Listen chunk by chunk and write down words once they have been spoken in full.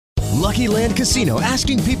Lucky Land Casino,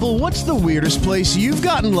 asking people, what's the weirdest place you've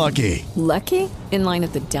gotten lucky? Lucky? In line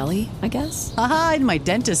at the deli, I guess? Aha, in my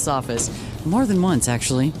dentist's office. More than once,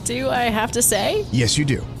 actually. Do I have to say? Yes, you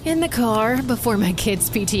do. In the car before my kids'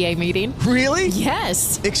 PTA meeting. Really?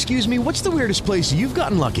 Yes. Excuse me, what's the weirdest place you've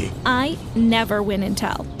gotten lucky? I never win and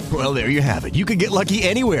tell. Well, there you have it. You can get lucky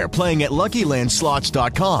anywhere, playing at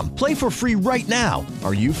LuckyLandSlots.com. Play for free right now.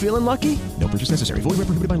 Are you feeling lucky? No purchase necessary. Void where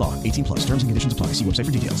prohibited by law. 18 plus. Terms and conditions apply. See website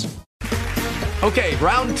for details. Okay,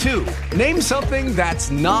 round two. Name something that's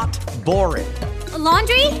not boring. A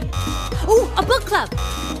laundry? Ooh, a book club.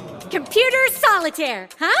 Computer solitaire,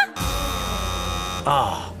 huh?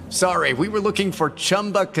 Sorry, we were looking for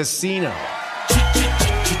Chumba Casino.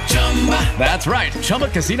 That's right.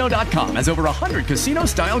 ChumbaCasino.com has over 100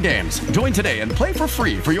 casino-style games. Join today and play for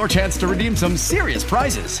free for your chance to redeem some serious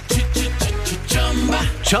prizes.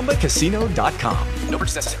 ChumbaCasino.com. No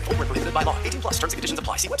purchase necessary. Void where prohibited by law. 18 plus. Terms and conditions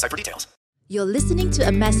apply. See website for details. You're listening to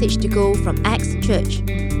a message to go from Acts Church.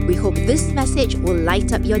 We hope this message will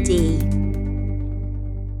light up your day.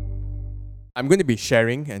 I'm going to be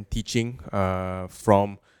sharing and teaching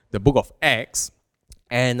from the book of Acts.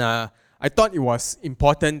 And I thought it was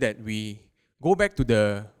important that we go back to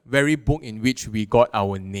the very book in which we got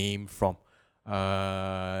our name from.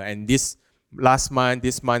 And this month,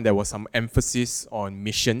 there was some emphasis on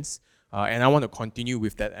missions. And I want to continue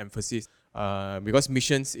with that emphasis because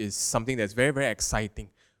missions is something that's very, very exciting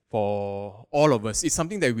for all of us. It's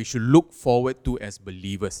something that we should look forward to as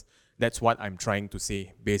believers. That's what I'm trying to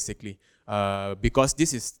say, basically. Because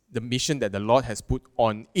this is the mission that the Lord has put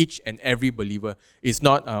on each and every believer. It's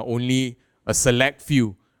not only a select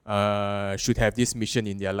few should have this mission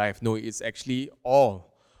in their life. No, it's actually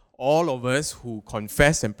all of us who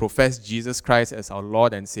confess and profess Jesus Christ as our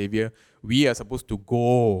Lord and Savior. We are supposed to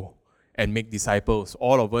go and make disciples.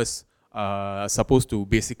 All of us are supposed to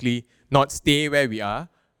basically not stay where we are,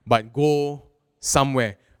 but go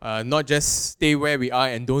somewhere. Not just stay where we are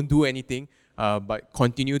and don't do anything, but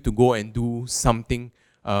continue to go and do something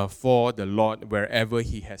for the Lord wherever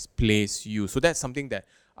He has placed you. So that's something that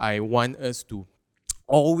I want us to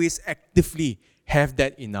always actively have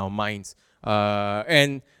that in our minds.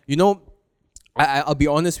 And you know, I'll be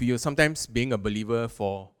honest with you. Sometimes being a believer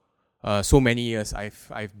for so many years, I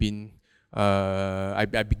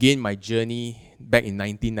began my journey back in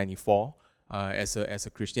 1994 as a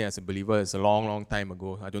Christian, as a believer. It's a long, long time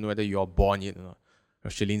ago. I don't know whether you're born yet or not.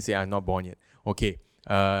 Shalene said I'm not born yet. Okay,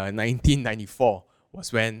 1994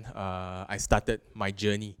 was when I started my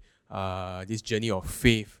journey, this journey of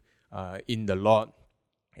faith in the Lord.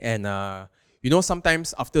 And you know,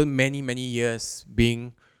 sometimes after many, many years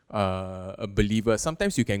being a believer,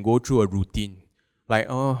 sometimes you can go through a routine. Like,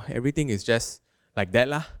 oh, everything is just like that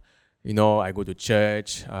lah. You know, I go to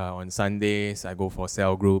church on Sundays, I go for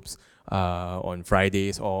cell groups on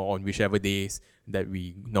Fridays or on whichever days that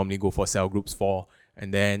we normally go for cell groups for.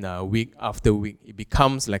 And then week after week, it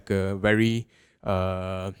becomes like a very,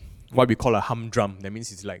 what we call a humdrum. That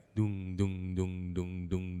means it's like, dung, dung, dung, dung,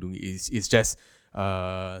 dung, dung. It's just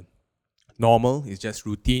normal, it's just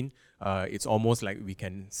routine. It's almost like we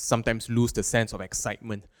can sometimes lose the sense of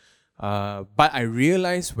excitement. But I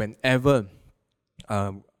realize whenever,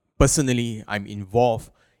 personally, I'm involved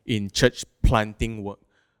in church planting work,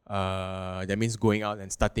 that means going out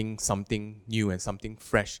and starting something new and something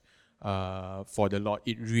fresh for the Lord,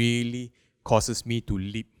 it really causes me to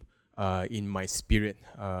leap in my spirit.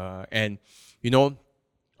 And, you know,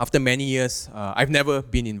 after many years, I've never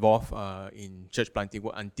been involved in church planting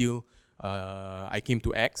work until I came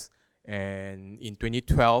to Acts. And in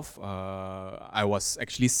 2012, I was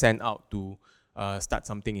actually sent out to start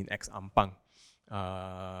something in Acts Ampang,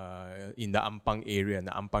 in the Ampang area, in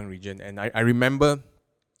the Ampang region. And I remember,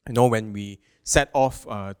 you know, when we set off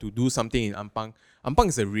to do something in Ampang. Ampang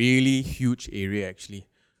is a really huge area, actually.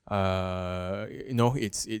 You know,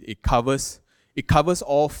 it covers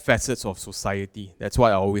all facets of society. That's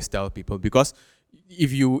what I always tell people. Because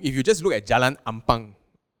if you just look at Jalan Ampang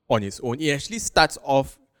on its own, it actually starts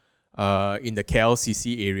off in the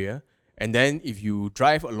KLCC area, and then if you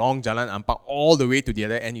drive along Jalan Ampang all the way to the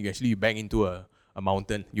other end, you bang into a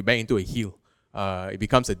mountain. You bang into a hill. It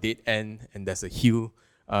becomes a dead end, and there's a hill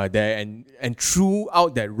there, and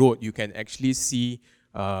throughout that road, you can actually see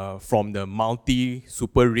from the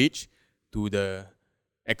super rich to the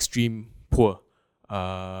extreme poor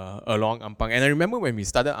along Ampang. And I remember when we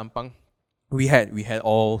started Ampang, we had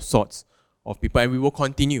all sorts of people, and we will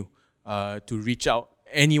continue to reach out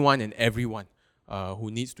anyone and everyone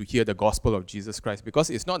who needs to hear the gospel of Jesus Christ, because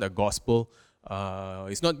it's not a gospel,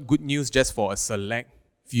 it's not good news just for a select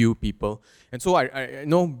few people. And so I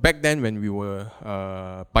know back then when we were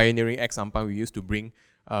pioneering Ex Ampang, we used to bring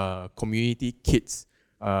community kids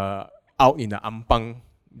out in the Ampang,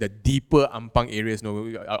 the deeper Ampang areas.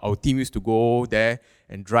 Our team used to go there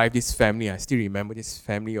and drive this family. I still remember this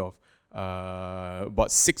family of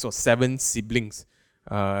about 6 or 7 siblings.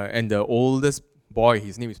 And the oldest boy,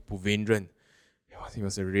 his name is Puvendran. He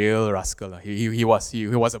was a real rascal. He was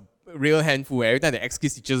a real handful. Every time the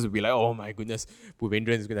ex-kids teachers would be like, oh my goodness,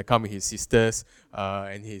 Puvendran is going to come with his sisters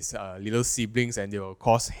and his little siblings, and they will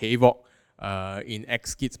cause havoc in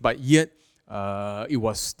ex-kids. But yet, it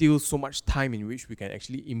was still so much time in which we can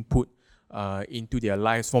actually input into their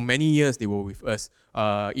lives. For many years, they were with us.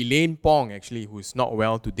 Elaine Pong, actually, who is not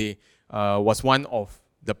well today, was one of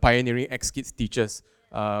the pioneering ex-kids teachers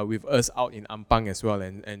with us out in Ampang as well.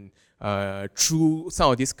 And through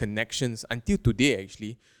some of these connections, until today,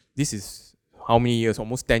 actually, this is how many years,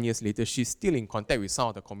 almost 10 years later, she's still in contact with some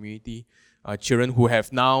of the community children who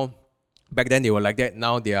have now, back then they were like that,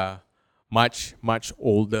 now they are much, much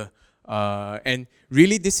older. And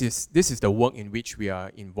really, this is the work in which we are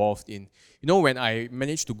involved in. When I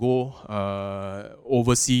managed to go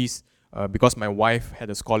overseas, because my wife had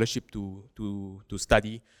a scholarship to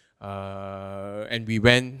study, and we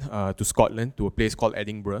went to Scotland, to a place called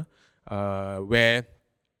Edinburgh, where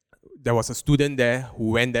there was a student there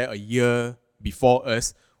who went there a year before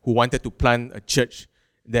us, who wanted to plant a church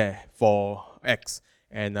there for Acts.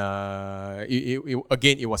 And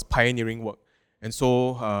again, it was pioneering work. And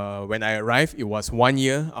so when I arrived, it was 1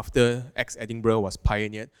 year after Acts Edinburgh was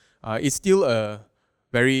pioneered. It's still a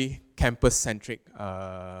very campus-centric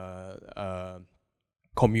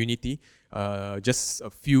community, just a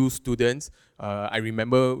few students. I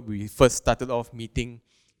remember we first started off meeting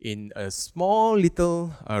in a small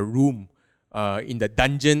little room in the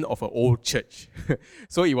dungeon of an old church.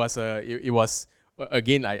 So it was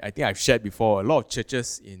again, I think I've shared before, a lot of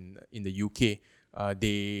churches in the UK,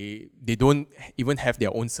 they don't even have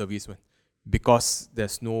their own service because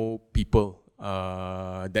there's no people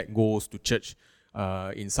that goes to church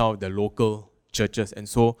in some of the local churches. And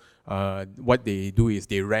so what they do is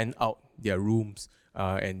they rent out their rooms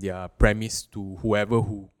and their premise to whoever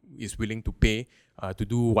who is willing to pay to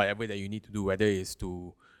do whatever that you need to do, whether it's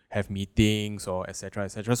to have meetings or etc.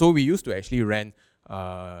 etc. So we used to actually rent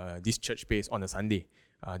this church space on a Sunday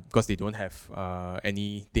because they don't have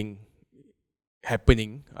anything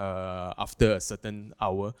happening after a certain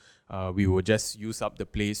hour. We will just use up the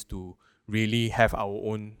place to really have our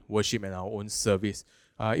own worship and our own service.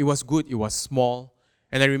 It was good, it was small,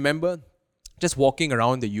 and I remember just walking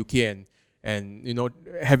around the UK and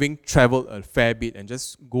having traveled a fair bit and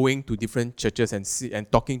just going to different churches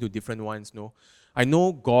and talking to different ones. I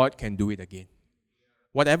know God can do it again.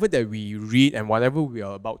 Whatever that we read and whatever we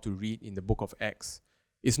are about to read in the book of Acts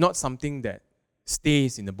is not something that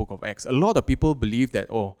stays in the book of Acts. A lot of people believe that,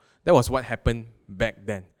 that was what happened back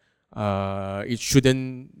then. It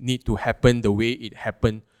shouldn't need to happen the way it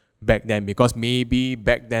happened back then, because maybe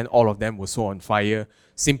back then all of them were so on fire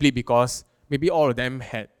simply because maybe all of them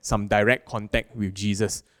had some direct contact with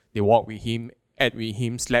Jesus. They walked with him, ate with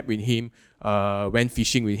him, slept with him, went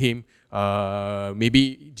fishing with him.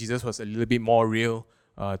 Maybe Jesus was a little bit more real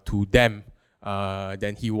to them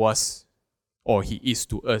than he was or he is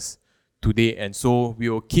to us today. And so we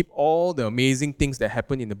will keep all the amazing things that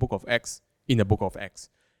happen in the book of Acts in the book of Acts.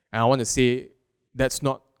 And I want to say that's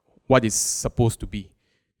not what it's supposed to be,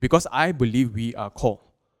 because I believe we are called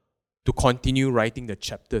to continue writing the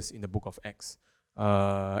chapters in the book of Acts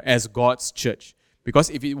as God's church.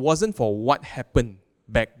 Because if it wasn't for what happened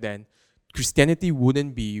back then, Christianity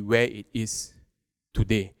wouldn't be where it is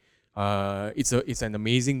today. It's an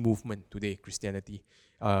amazing movement today, Christianity.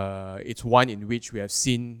 It's one in which we have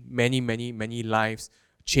seen many, many, many lives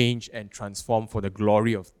change and transform for the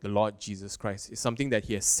glory of the Lord Jesus Christ. It's something that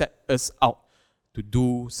He has set us out to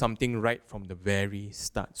do something right from the very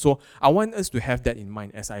start. So I want us to have that in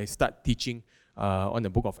mind as I start teaching on the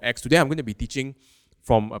book of Acts. Today I'm going to be teaching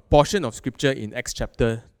from a portion of scripture in Acts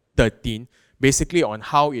chapter 13, basically on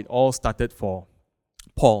how it all started for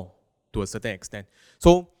Paul to a certain extent.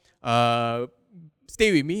 So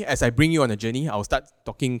stay with me as I bring you on a journey. I'll start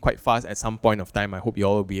talking quite fast at some point of time. I hope you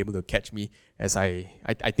all will be able to catch me as I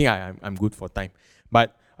think I'm good for time.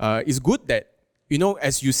 But it's good that,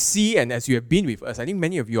 as you see and as you have been with us, I think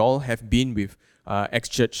many of you all have been with Acts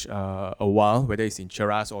Church a while, whether it's in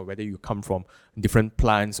Cheras or whether you come from different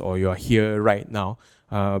plants or you're here right now.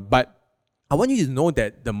 But I want you to know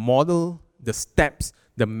that the model, the steps,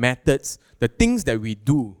 the methods, the things that we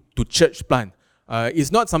do to church plant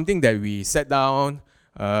is not something that we sat down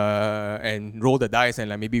and roll the dice and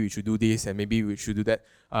like maybe we should do this and maybe we should do that.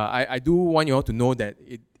 I do want you all to know that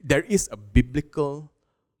there is a biblical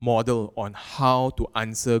model on how to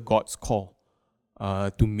answer God's call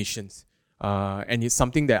to missions. And it's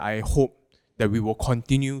something that I hope that we will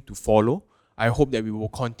continue to follow. I hope that we will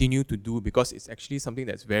continue to do, because it's actually something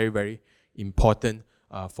that's very, very important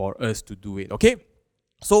for us to do it. Okay?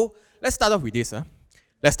 So let's start off with this.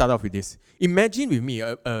 Let's start off with this. Imagine with me,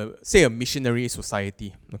 say a missionary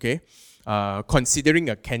society, okay? Considering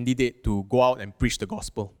a candidate to go out and preach the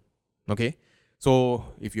gospel, okay? So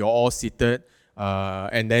if you're all seated,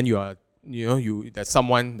 and then there's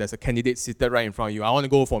a candidate seated right in front of you. I want to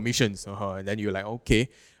go for missions. And then you're like, okay,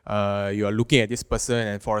 you are looking at this person,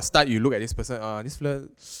 and for a start, you look at this person. This fella,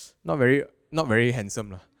 not very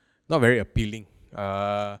handsome, not very appealing.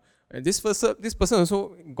 And this person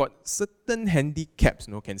also got certain handicaps.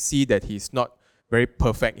 Can see that he's not very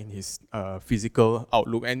perfect in his physical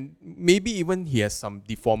outlook, and maybe even he has some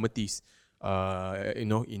deformities,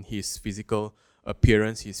 in his physical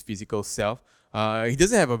appearance, his physical self. He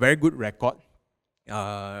doesn't have a very good record,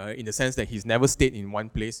 in the sense that he's never stayed in one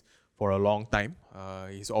place for a long time.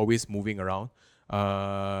 He's always moving around.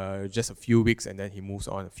 Just a few weeks and then he moves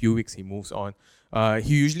on. A few weeks he moves on.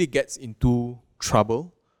 He usually gets into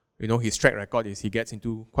trouble. His track record is he gets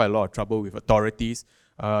into quite a lot of trouble with authorities.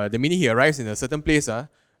 The minute he arrives in a certain place,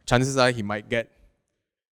 chances are he might get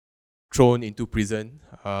thrown into prison,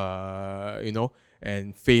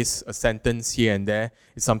 and face a sentence here and there.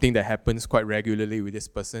 It's something that happens quite regularly with this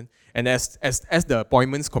person. And as the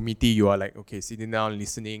appointments committee, you are like, okay, sitting down,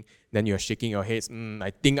 listening, then you're shaking your heads.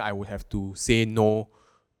 I think I would have to say no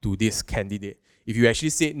to this candidate. If you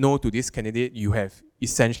actually say no to this candidate, you have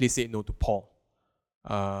essentially said no to Paul,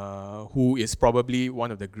 who is probably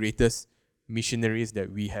one of the greatest missionaries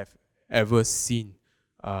that we have ever seen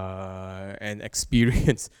and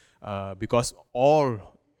experienced, because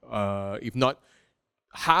all, if not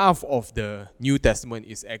half of the New Testament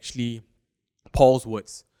is actually Paul's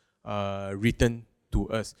words written to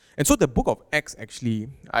us. And so the book of Acts actually,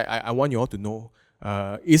 I want you all to know,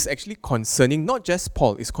 is actually concerning not just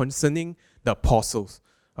Paul, it's concerning the apostles.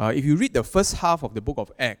 If you read the first half of the book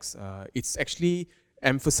of Acts, it's actually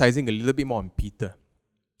emphasizing a little bit more on Peter.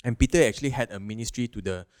 And Peter actually had a ministry to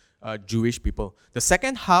the Jewish people. The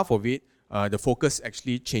second half of it, the focus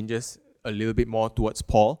actually changes a little bit more towards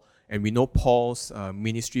Paul. And we know Paul's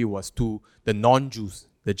ministry was to the non-Jews,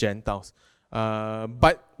 the Gentiles.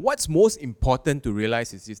 But what's most important to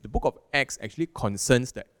realize is the book of Acts actually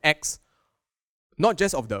concerns the acts, not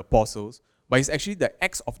just of the apostles, but it's actually the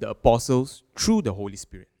acts of the apostles through the Holy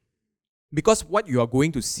Spirit. Because what you are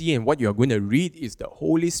going to see and what you are going to read is the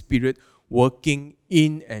Holy Spirit working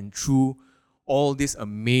in and through all these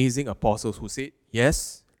amazing apostles who said,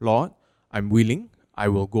 yes, Lord, I'm willing, I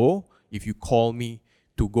will go if you call me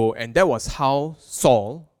to go. And that was how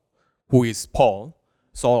Saul, who is Paul,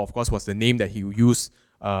 Saul of course was the name that he used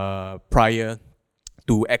prior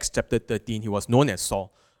to Acts chapter 13. He was known as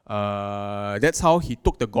Saul. That's how he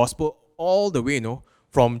took the gospel all the way,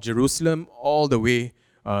 from Jerusalem all the way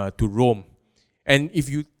to Rome. And if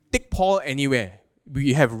you take Paul anywhere,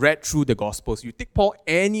 we have read through the Gospels, you take Paul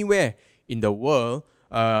anywhere in the world,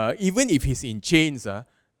 even if he's in chains,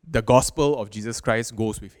 the gospel of Jesus Christ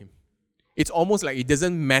goes with him. It's almost like it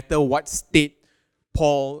doesn't matter what state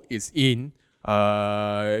Paul is in,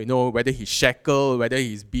 whether he's shackled, whether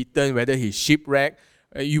he's beaten, whether he's shipwrecked.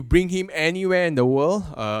 You bring him anywhere in the world,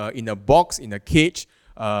 in a box, in a cage,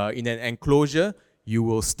 in an enclosure, you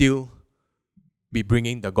will still be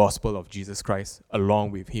bringing the gospel of Jesus Christ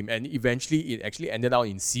along with him. And eventually, it actually ended up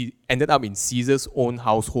in Caesar's own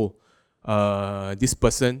household. This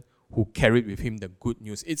person who carried with him the good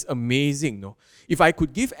news. It's amazing, no? If I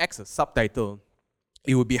could give Acts a subtitle,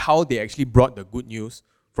 it would be how they actually brought the good news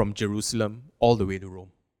from Jerusalem all the way to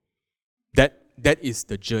Rome. That is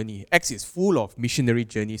the journey. Acts is full of missionary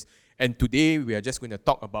journeys. And today we are just going to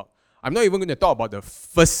talk about, I'm not even going to talk about the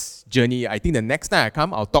first journey. I think the next time I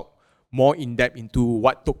come, I'll talk more in depth into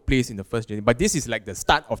what took place in the first journey. But this is like the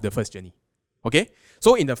start of the first journey. Okay?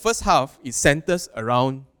 So in the first half, it centers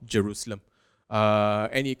around Jerusalem.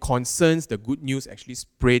 And it concerns the good news actually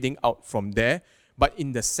spreading out from there. But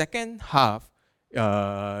in the second half,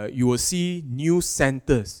 you will see new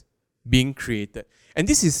centers being created. And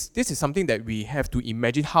this is something that we have to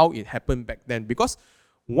imagine how it happened back then. Because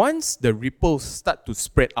once the ripples start to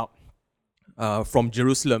spread out from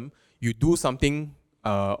Jerusalem, you do something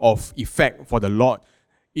of effect for the Lord,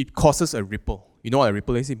 it causes a ripple. You know what a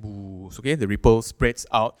ripple is? Okay, the ripple spreads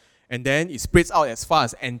out. And then it spreads out as far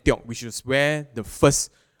as Antioch, which is where the first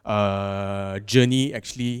journey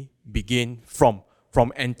actually began from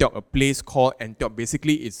from Antioch, a place called Antioch.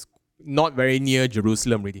 Basically, it's not very near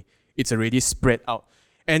Jerusalem already. It's already spread out.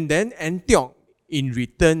 And then Antioch, in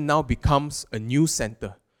return, now becomes a new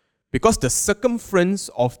center. Because the circumference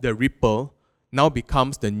of the ripple now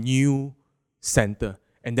becomes the new center.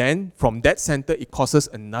 And then from that center, it causes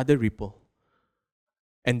another ripple.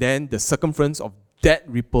 And then the circumference of that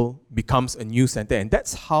ripple becomes a new center. And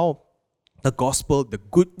that's how the gospel, the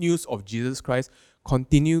good news of Jesus Christ,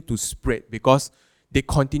 continue to spread, because they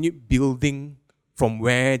continue building from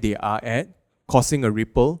where they are at, causing a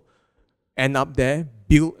ripple, end up there,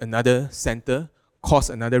 build another center, cause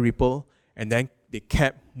another ripple, and then they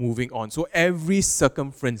kept moving on. So every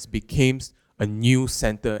circumference became a new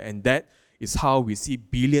center, and that is how we see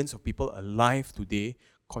billions of people alive today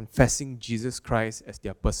confessing Jesus Christ as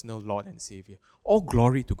their personal Lord and Savior. All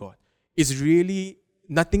glory to God. It's really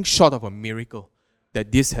nothing short of a miracle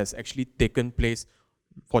that this has actually taken place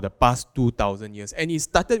for the past 2,000 years. And it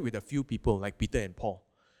started with a few people like Peter and Paul.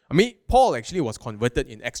 I mean, Paul actually was converted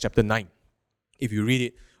in Acts chapter 9. If you read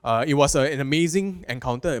it, it was an amazing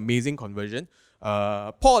encounter, amazing conversion.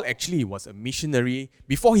 Paul actually was a missionary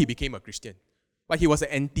before he became a Christian. But he was an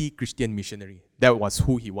anti-Christian missionary. That was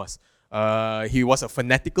who he was. He was a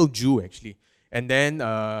fanatical Jew, actually. And then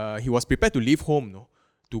he was prepared to leave home,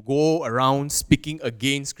 to go around speaking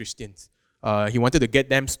against Christians. He wanted to get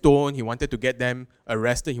them stoned. He wanted to get them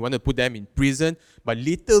arrested. He wanted to put them in prison. But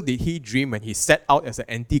little did he dream when he set out as an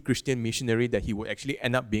anti-Christian missionary that he would actually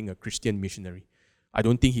end up being a Christian missionary. I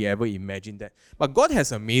don't think he ever imagined that. But God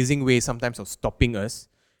has amazing ways sometimes of stopping us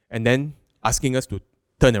and then asking us to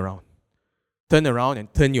turn around. Turn around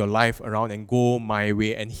and turn your life around and go my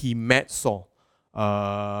way. And he met Saul.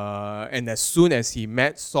 And as soon as he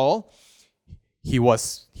met Saul,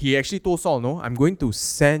 he actually told Saul, no, I'm going to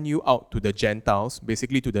send you out to the Gentiles,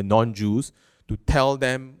 basically to the non-Jews, to tell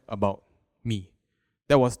them about me.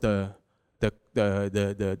 That was the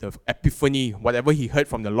epiphany, whatever he heard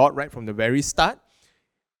from the Lord right from the very start.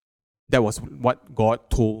 That was what God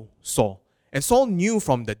told Saul. And Saul knew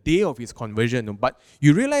from the day of his conversion. But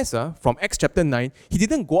you realize from Acts chapter 9, he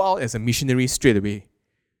didn't go out as a missionary straight away.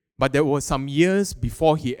 But there were some years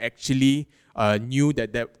before he actually knew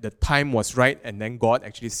that the time was right, and then God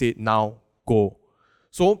actually said, now go.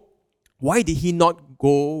 So why did he not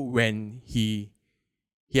go when he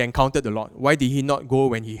encountered the Lord? Why did he not go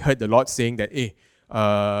when he heard the Lord saying that, hey,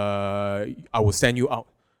 I will send you out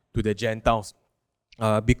to the Gentiles?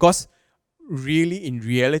 Because really, in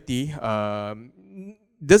reality,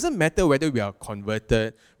 doesn't matter whether we are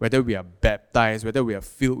converted, whether we are baptized, whether we are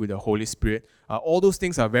filled with the Holy Spirit. All those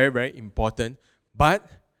things are very, very important. But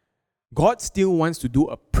God still wants to do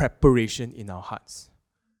a preparation in our hearts,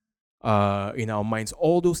 in our minds.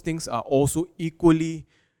 All those things are also equally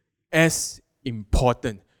as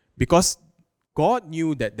important, because God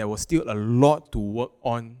knew that there was still a lot to work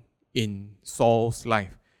on in Saul's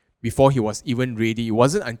life before he was even ready. It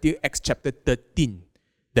wasn't until Acts chapter 13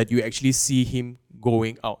 that you actually see him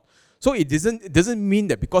going out. So it doesn't mean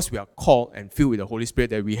that because we are called and filled with the Holy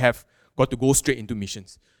Spirit that we have got to go straight into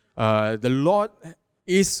missions. The Lord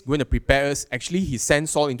is going to prepare us. Actually, he sent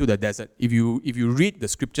Saul into the desert. If you read the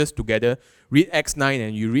scriptures together, read Acts 9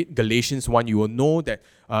 and you read Galatians 1, you will know that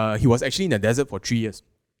he was actually in the desert for 3 years.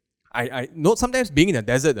 I know sometimes being in the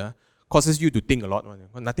desert causes you to think a lot.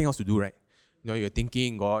 Nothing else to do, right? You're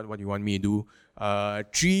thinking, God, what do you want me to do?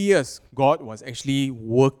 3 years, God was actually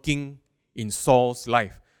working in Saul's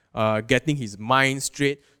life, getting his mind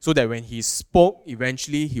straight, so that when he spoke,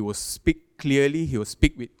 eventually he will speak clearly, he will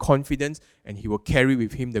speak with confidence, and he will carry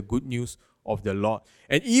with him the good news of the Lord.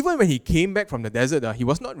 And even when he came back from the desert, he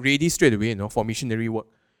was not ready straight away for missionary work.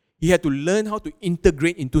 He had to learn how to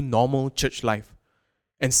integrate into normal church life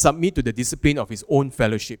and submit to the discipline of his own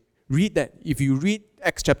fellowship. Read that. If you read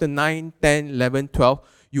Acts chapter 9, 10, 11, 12,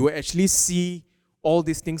 you will actually see all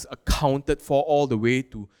these things accounted for all the way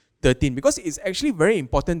to 13. Because it's actually very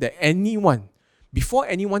important that before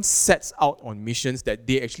anyone sets out on missions, that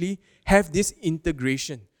they actually have this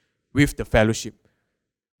integration with the fellowship.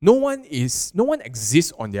 No one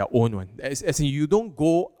exists on their own. As in, you don't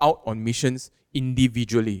go out on missions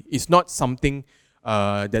individually. It's not something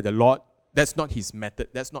that the Lord, that's not his method,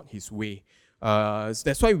 that's not his way.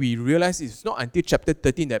 That's why we realize it's not until chapter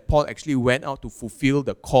 13 that Paul actually went out to fulfill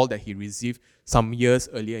the call that he received some years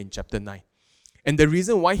earlier in chapter 9. And the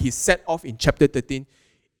reason why he set off in chapter 13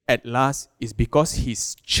 at last is because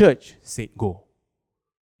his church said go.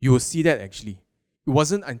 You will see that actually. It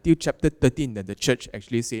wasn't until chapter 13 that the church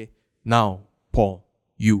actually said, now, Paul,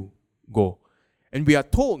 you go. And we are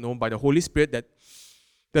told by the Holy Spirit that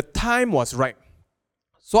the time was right.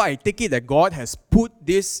 So I take it that God has put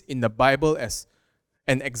this in the Bible as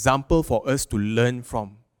an example for us to learn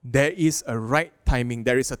from. There is a right timing.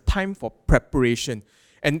 There is a time for preparation.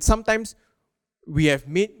 And sometimes we have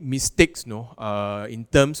made mistakes in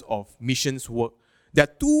terms of missions work. There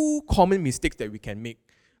are two common mistakes that we can make.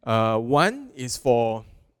 One is for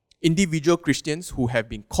individual Christians who have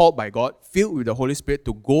been called by God, filled with the Holy Spirit,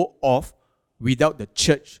 to go off without the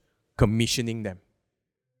church commissioning them.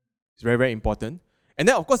 It's very, very important. And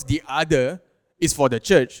then, of course, the other is for the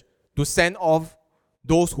church to send off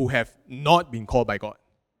those who have not been called by God.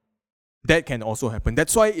 That can also happen.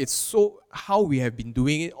 That's why it's so how we have been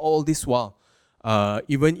doing it all this while.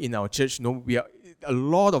 Even in our church, we are a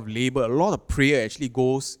lot of labor, a lot of prayer actually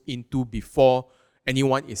goes into before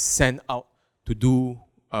anyone is sent out to do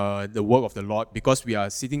the work of the Lord, because we are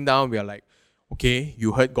sitting down, we are like, okay,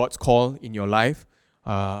 you heard God's call in your life.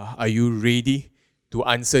 Are you ready to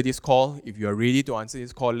answer this call? If you are ready to answer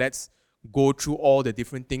this call, let's go through all the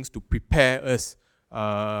different things to prepare us.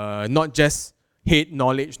 Not just head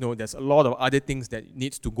knowledge, there's a lot of other things that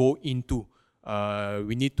needs to go into.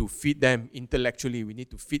 We need to feed them intellectually, we need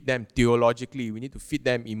to feed them theologically, we need to feed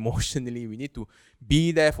them emotionally, we need to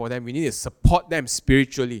be there for them, we need to support them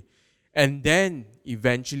spiritually. And then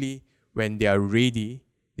eventually, when they are ready,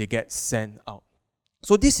 they get sent out.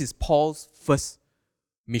 So this is Paul's first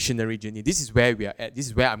missionary journey. This is where we are at. This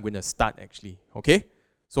is where I'm going to start actually. Okay?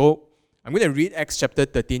 So I'm going to read Acts chapter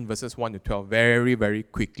 13 verses 1 to 12 very, very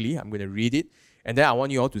quickly. I'm going to read it. And then I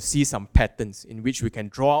want you all to see some patterns in which we can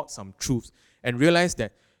draw out some truths and realize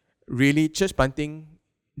that really church planting,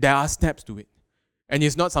 there are steps to it. And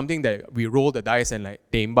it's not something that we roll the dice and like,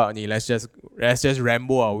 let's just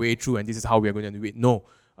ramble our way through and this is how we're going to do it. No,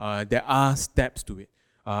 there are steps to it.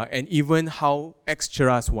 And even how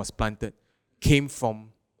Excheras was planted came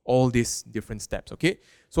from all these different steps, okay?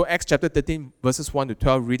 So Acts chapter 13, verses 1 to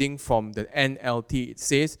 12, reading from the NLT, it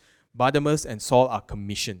says, Barnabas and Saul are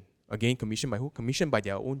commissioned. Again, commissioned by who? Commissioned by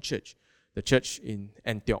their own church, the church in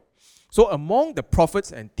Antioch. So among the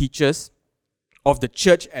prophets and teachers of the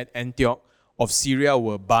church at Antioch of Syria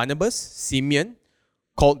were Barnabas, Simeon,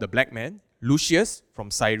 called the Black Man, Lucius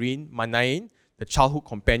from Cyrene, Manaen, the childhood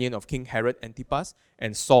companion of King Herod Antipas,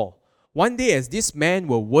 and Saul. One day as these men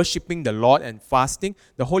were worshipping the Lord and fasting,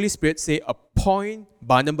 the Holy Spirit said, appoint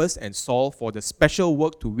Barnabas and Saul for the special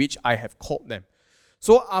work to which I have called them.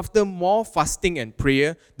 So after more fasting and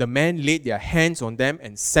prayer, the men laid their hands on them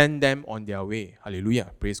and sent them on their way.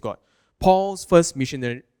 Hallelujah. Praise God. Paul's first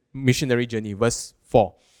missionary journey, verse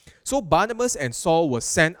 4. So Barnabas and Saul were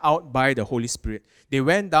sent out by the Holy Spirit. They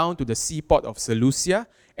went down to the seaport of Seleucia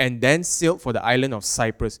and then sailed for the island of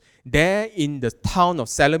Cyprus. There in the town of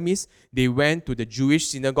Salamis, they went to the Jewish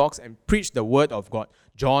synagogues and preached the word of God.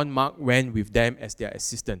 John Mark went with them as their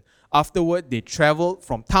assistant. Afterward, they traveled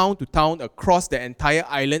from town to town across the entire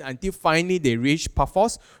island until finally they reached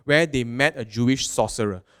Paphos, where they met a Jewish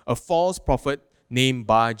sorcerer, a false prophet named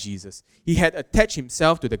Bar-Jesus. He had attached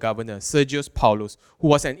himself to the governor, Sergius Paulus, who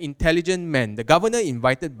was an intelligent man. The governor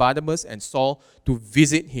invited Barnabas and Saul to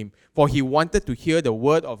visit him, for he wanted to hear the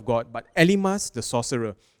word of God. But Elymas, the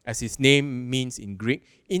sorcerer, as his name means in Greek,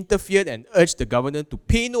 interfered and urged the governor to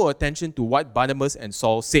pay no attention to what Barnabas and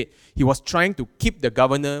Saul said. He was trying to keep the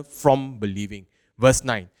governor from believing. Verse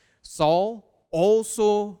 9. Saul,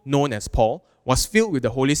 also known as Paul, was filled with the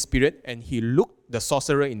Holy Spirit, and he looked the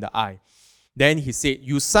sorcerer in the eye. Then he said,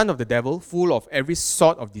 you son of the devil, full of every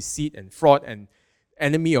sort of deceit and fraud and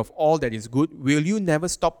enemy of all that is good, will you never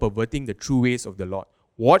stop perverting the true ways of the Lord?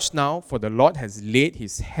 Watch now, for the Lord has laid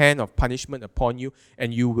his hand of punishment upon you,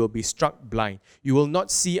 and you will be struck blind. You will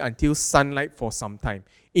not see until sunlight for some time.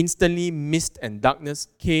 Instantly, mist and darkness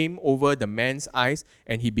came over the man's eyes,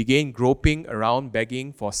 and he began groping around,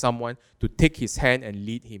 begging for someone to take his hand and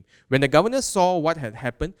lead him. When the governor saw what had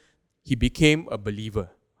happened, he became a believer.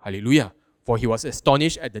 Hallelujah. For he was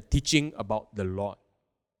astonished at the teaching about the Lord.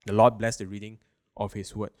 The Lord blessed the reading of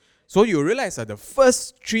his word. So you realize that the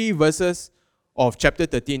first 3 verses of chapter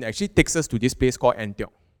 13 actually takes us to this place called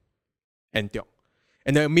Antioch. Antioch.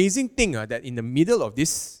 And the amazing thing that in the middle of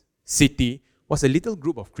this city was a little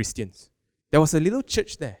group of Christians. There was a little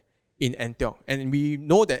church there in Antioch. And we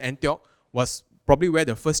know that Antioch was probably where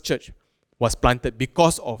the first church was planted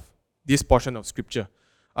because of this portion of scripture.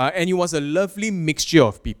 And it was a lovely mixture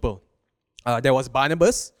of people. There was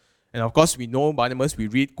Barnabas, and of course we know Barnabas, we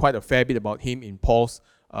read quite a fair bit about him in Paul's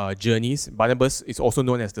journeys. Barnabas is also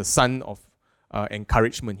known as the son of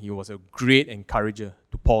encouragement. He was a great encourager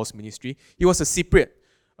to Paul's ministry. He was a Cypriot,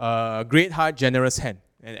 great heart, generous hand,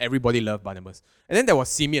 and everybody loved Barnabas. And then there was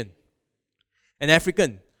Simeon, an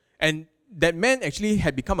African, and that man actually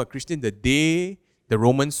had become a Christian the day the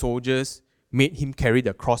Roman soldiers made him carry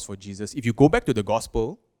the cross for Jesus. If you go back to the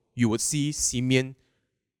gospel, you would see Simeon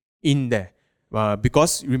in there.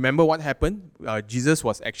 Because remember what happened? Jesus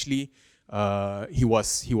was actually, he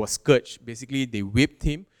was scourged. Basically, they whipped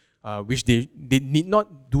him, which they need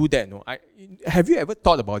not do that. No, have you ever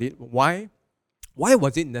thought about it? Why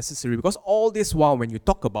was it necessary? Because all this while, when you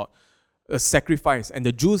talk about a sacrifice, and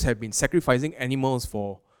the Jews have been sacrificing animals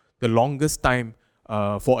for the longest time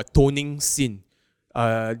for atoning sin,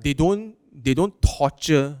 they don't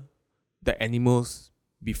torture the animals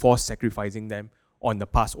before sacrificing them on the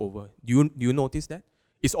Passover. Do you notice that?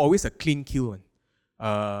 It's always a clean kill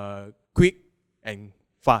one, quick and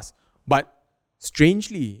fast. But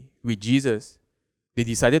strangely, with Jesus, they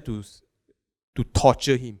decided to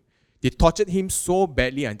torture him. They tortured him so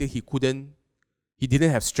badly until he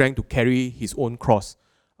didn't have strength to carry his own cross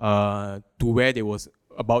to where they was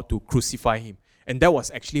about to crucify him. And that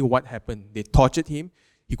was actually what happened. They tortured him.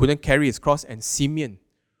 He couldn't carry his cross, and Simeon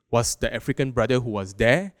was the African brother who was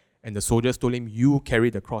there, and the soldiers told him, you carry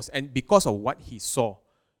the cross. And because of what he saw,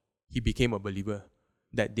 he became a believer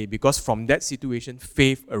that day. Because from that situation,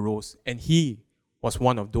 faith arose, and he was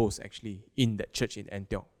one of those actually in that church in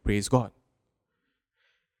Antioch. Praise God.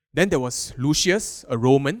 Then there was Lucius, a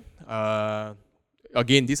Roman.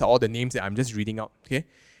 Again, these are all the names that I'm just reading out. Okay,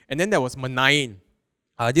 and then there was Manaen.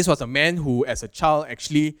 This was a man who, as a child,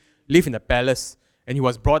 actually lived in a palace, and he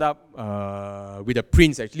was brought up with a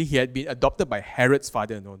prince. Actually, he had been adopted by Herod's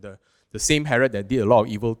father. The same Herod that did a lot of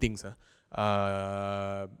evil things.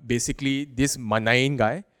 Basically, this Manaen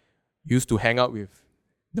guy used to hang out with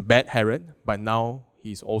the bad Herod, but now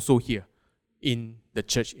he's also here in the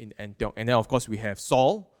church in Antioch. And then, of course, we have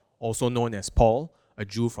Saul, also known as Paul, a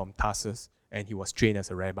Jew from Tarsus, and he was trained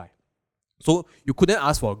as a rabbi. So you couldn't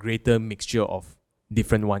ask for a greater mixture of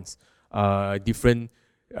different ones, different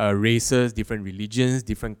races, different religions,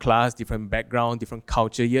 different class, different background, different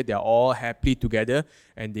culture. Yet they're all happily together,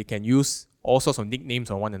 and they can use all sorts of nicknames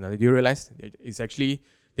on one another. Do you realize? It's actually,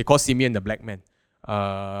 they call Simeon the black man.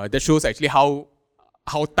 That shows actually how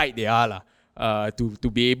tight they are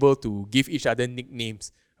to be able to give each other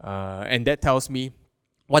nicknames. And that tells me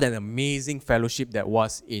what an amazing fellowship that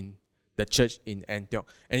was in the church in Antioch.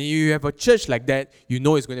 And you have a church like that, you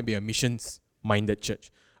know it's going to be a missions-minded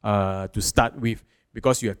church to start with,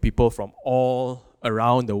 because you have people from all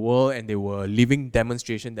around the world, and they were living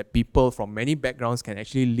demonstration that people from many backgrounds can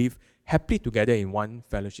actually live happily together in one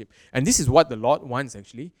fellowship. And this is what the Lord wants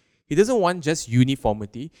actually. He doesn't want just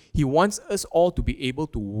uniformity. He wants us all to be able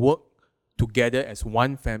to work together as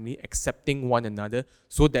one family, accepting one another,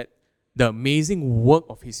 so that the amazing work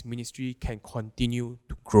of His ministry can continue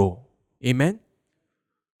to grow. Amen?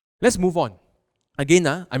 Let's move on.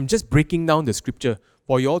 Again, I'm just breaking down the scripture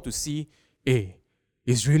for you all to see,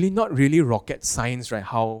 it's really not really rocket science, right,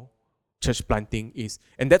 how church planting is.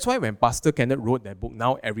 And that's why when Pastor Kenneth wrote that book,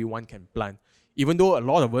 Now Everyone Can Plant, even though a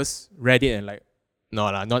lot of us read it and like,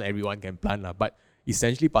 no, not everyone can plant. But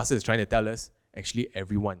essentially, Pastor is trying to tell us, actually,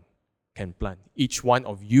 everyone can plant. Each one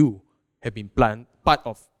of you have been part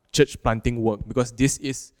of church planting work, because this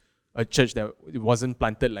is a church that wasn't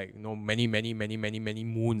planted like many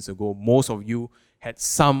moons ago. Most of you had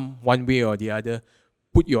one way or the other,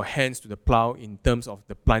 put your hands to the plow in terms of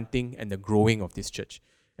the planting and the growing of this church.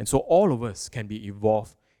 And so all of us can be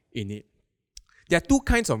involved in it. There are two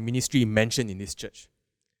kinds of ministry mentioned in this church.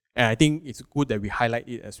 And I think it's good that we highlight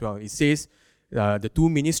it as well. It says the two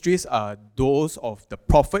ministries are those of the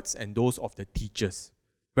prophets and those of the teachers.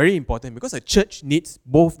 Very important, because a church needs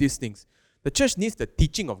both these things. The church needs the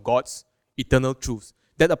teaching of God's eternal truths.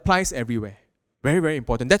 That applies everywhere. Very, very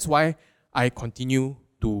important. That's why I continue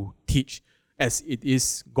to teach, as it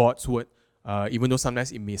is God's word. Even though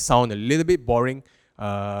sometimes it may sound a little bit boring,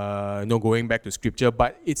 going back to scripture,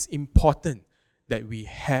 but it's important that we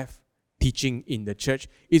have teaching in the church.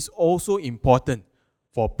 It's also important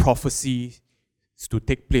for prophecy to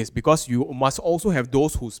take place, because you must also have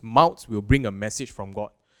those whose mouths will bring a message from God.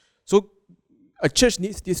 So a church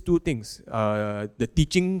needs these two things, the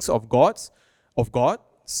teachings of God's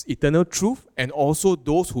eternal truth, and also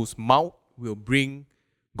those whose mouth will bring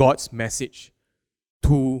God's message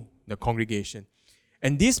to the congregation.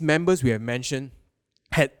 And these members we have mentioned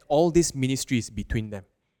had all these ministries between them,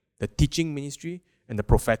 the teaching ministry and the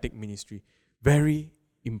prophetic ministry. Very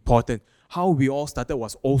important. How we all started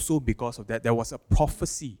was also because of that. There was a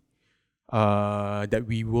prophecy that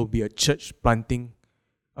we will be a church planting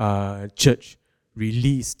church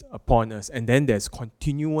released upon us. And then there's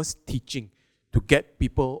continuous teaching to get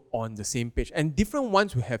people on the same page. And different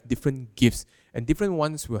ones will have different gifts, and different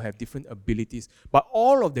ones will have different abilities. But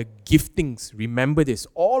all of the giftings, remember this,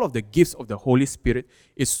 all of the gifts of the Holy Spirit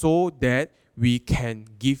is so that we can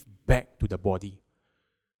give back to the body.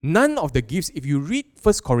 None of the gifts, if you read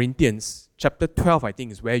 1 Corinthians chapter 12, I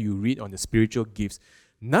think is where you read on the spiritual gifts,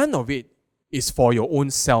 none of it is for your own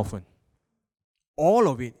self. All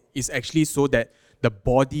of it is actually so that the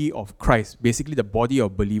body of Christ, basically the body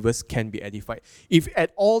of believers, can be edified. If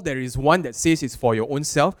at all there is one that says it's for your own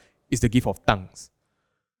self, it's the gift of tongues.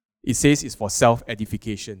 It says it's for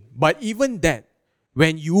self-edification. But even that,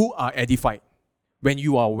 when you are edified, when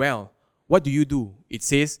you are well, what do? It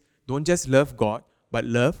says, don't just love God, but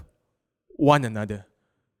love one another.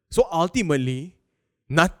 So ultimately,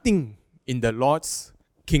 nothing in the Lord's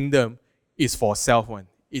kingdom is for self one.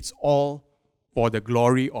 It's all for the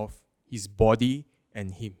glory of His body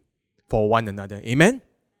and Him, for one another. Amen?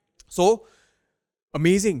 So,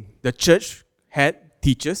 amazing. The church had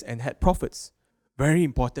teachers and had prophets. Very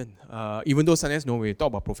important. Even though sometimes when we talk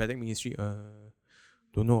about prophetic ministry,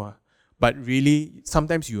 don't know. But really,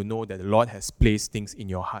 sometimes you know that the Lord has placed things in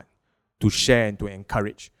your heart to share and to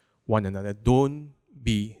encourage one another. Don't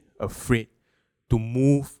be afraid to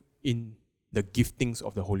move in the giftings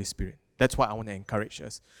of the Holy Spirit. That's what I want to encourage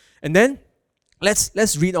us. And then,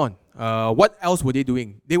 let's read on. What else were they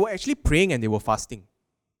doing? They were actually praying and they were fasting.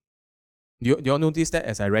 Do you all notice that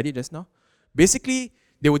as I read it just now? Basically,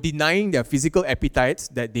 they were denying their physical appetites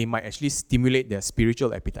that they might actually stimulate their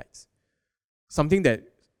spiritual appetites. Something that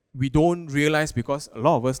we don't realize because a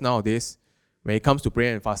lot of us nowadays, when it comes to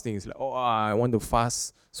prayer and fasting, it's like, I want to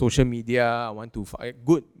fast social media, I want to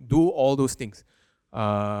do all those things.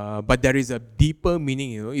 But there is a deeper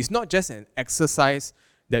meaning. It's not just an exercise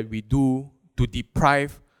that we do to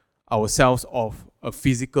deprive ourselves of a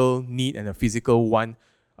physical need and a physical want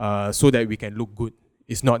so that we can look good.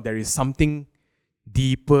 It's not. There is something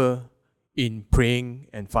deeper in praying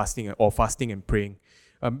and fasting, or fasting and praying.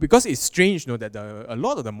 Because it's strange, that a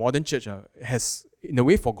lot of the modern church has, in a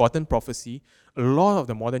way, forgotten prophecy. A lot of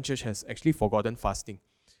the modern church has actually forgotten fasting.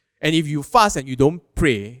 And if you fast and you don't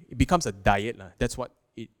pray, it becomes a diet. That's what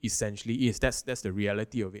it essentially is. That's the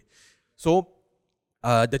reality of it. So,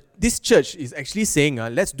 this church is actually saying,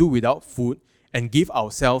 let's do without food and give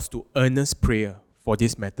ourselves to earnest prayer for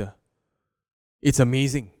this matter. It's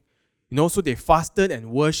amazing. So they fasted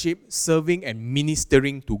and worshipped, serving and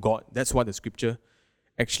ministering to God. That's what the scripture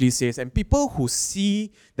actually says. And people who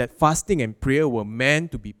see that fasting and prayer were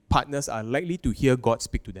meant to be partners are likely to hear God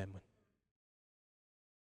speak to them.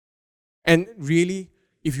 And really,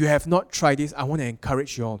 if you have not tried this, I want to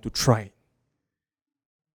encourage you all to try it.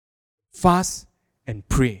 Fast and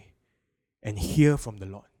pray and hear from the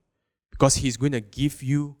Lord, because He's going to give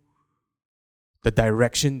you the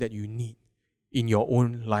direction that you need in your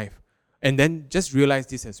own life. And then just realize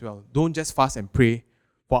this as well. Don't just fast and pray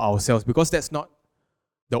for ourselves, because that's not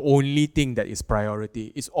the only thing that is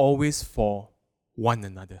priority. It's always for one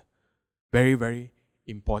another. Very, very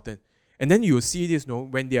important. And then you'll see this,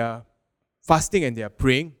 when they are fasting and they are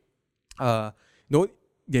praying, they're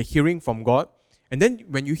hearing from God. And then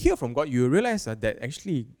when you hear from God, you realize that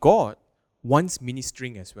actually God wants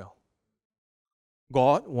ministering as well.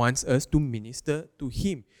 God wants us to minister to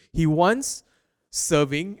Him. He wants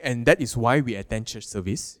serving, and that is why we attend church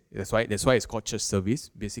service. That's why it's called church service.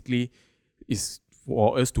 Basically, it's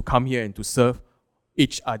for us to come here and to serve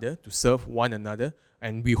each other, to serve one another,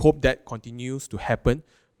 and we hope that continues to happen.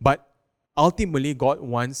 But ultimately, God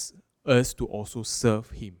wants us to also serve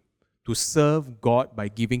Him, to serve God by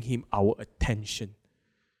giving Him our attention.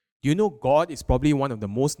 God is probably one of the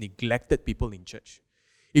most neglected people in church.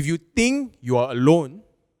 If you think you are alone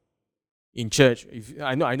in church,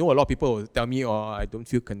 I know a lot of people will tell me, I don't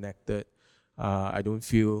feel connected. I don't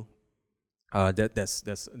feel that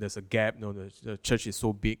there's a gap. The church is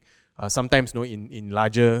so big. Sometimes, in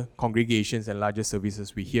larger congregations and larger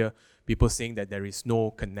services, we hear people saying that there is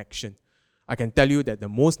no connection. I can tell you that the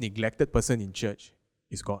most neglected person in church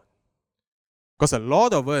is God. Because a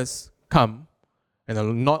lot of us come,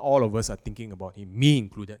 and not all of us are thinking about Him, me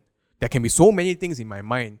included. There can be so many things in my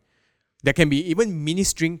mind. There can be even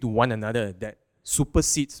ministering to one another that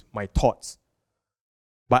supersedes my thoughts.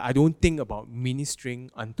 But I don't think about ministering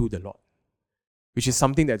unto the Lord, which is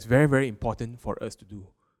something that's very, very important for us to do.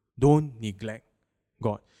 Don't neglect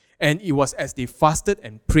God. And it was as they fasted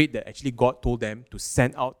and prayed that actually God told them to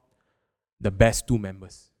send out the best 2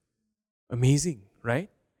 members. Amazing, right?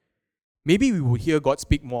 Maybe we would hear God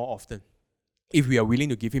speak more often if we are willing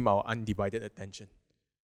to give Him our undivided attention.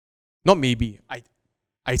 Not maybe.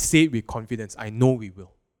 I say it with confidence. I know we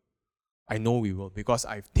will. I know we will, because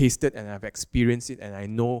I've tasted and I've experienced it and I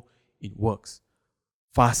know it works.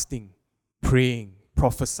 Fasting, praying,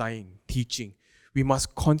 prophesying, teaching. We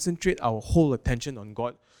must concentrate our whole attention on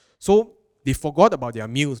God. So they forgot about their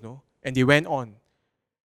meals, no? And they went on.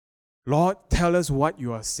 Lord, tell us what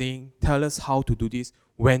you are saying. Tell us how to do this,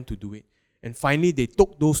 when to do it. And finally, they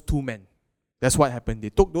took those 2 men. That's what happened. They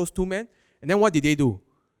took those 2 men, and then what did they do?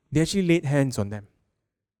 They actually laid hands on them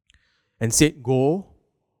and said, go,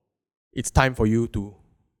 it's time for you to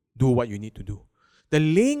do what you need to do. The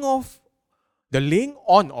laying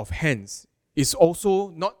on of hands is also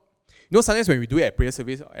not, sometimes when we do it at prayer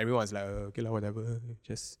service, everyone's like, okay, whatever,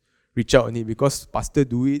 just reach out on it, because pastor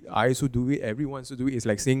do it, I also do it, everyone also do it. It's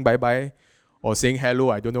like saying bye-bye or saying hello.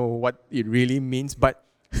 I don't know what it really means, but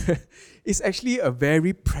it's actually a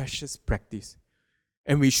very precious practice.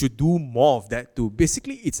 And we should do more of that too.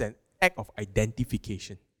 Basically, it's an act of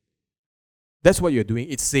identification. That's what you're doing.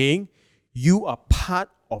 It's saying, you are part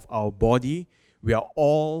of our body. We are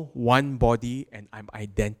all one body, and I'm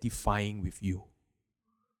identifying with you.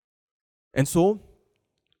 And so,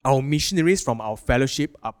 our missionaries from our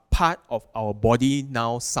fellowship are part of our body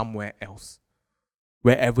now somewhere else,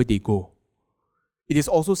 wherever they go. It is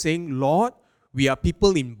also saying, Lord, we are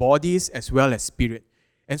people in bodies as well as spirit.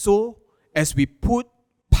 And so, as we put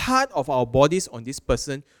part of our bodies on this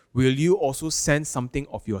person, will you also send something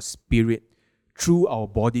of your spirit through our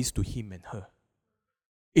bodies to him and her?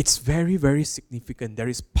 It's very, very significant. There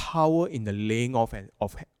is power in the laying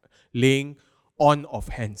on of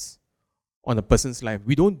hands on a person's life.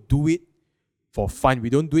 We don't do it for fun. We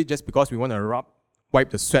don't do it just because we want to wipe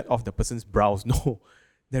the sweat off the person's brows. No,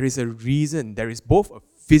 there is a reason. There is both a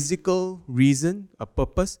physical reason, a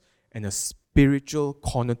purpose, and a spiritual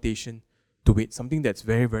connotation to it. Something that's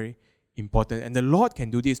very, very important. And the Lord can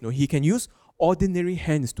do this. No, He can use ordinary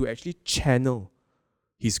hands to actually channel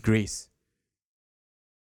His grace.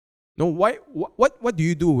 No, what do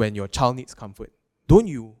you do when your child needs comfort? Don't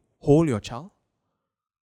you hold your child?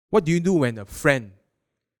 What do you do when a friend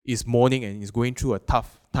is mourning and is going through a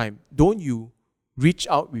tough time? Don't you reach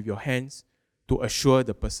out with your hands to assure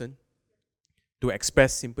the person, to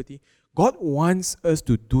express sympathy? God wants us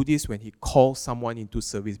to do this when He calls someone into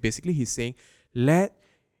service. Basically, He's saying, let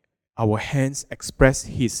our hands express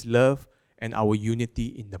His love and our unity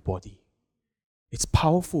in the body. It's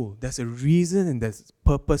powerful. There's a reason and there's a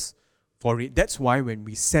purpose for it. That's why when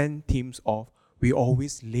we send teams off, we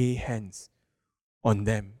always lay hands on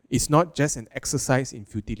them. It's not just an exercise in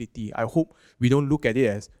futility. I hope we don't look at it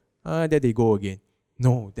as, there they go again.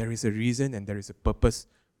 No, there is a reason and there is a purpose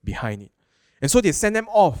behind it. And so they sent them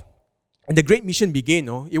off. And the great mission began.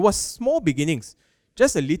 No? It was small beginnings.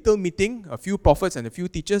 Just a little meeting, a few prophets and a few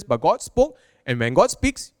teachers, but God spoke. And when God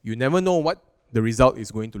speaks, you never know what the result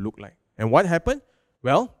is going to look like. And what happened?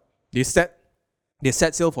 Well, they set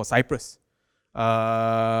sail for Cyprus.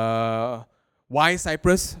 Why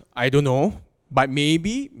Cyprus? I don't know. But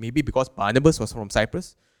maybe because Barnabas was from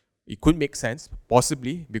Cyprus, it could make sense,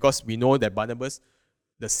 possibly, because we know that Barnabas,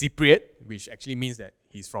 the Cypriot, which actually means that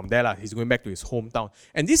he's from there, he's going back to his hometown.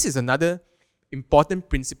 And this is another important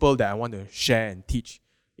principle that I want to share and teach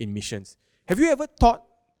in missions. Have you ever thought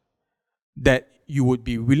that you would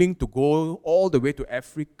be willing to go all the way to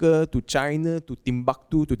Africa, to China, to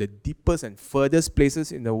Timbuktu, to the deepest and furthest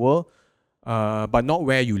places in the world, but not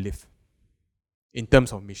where you live, in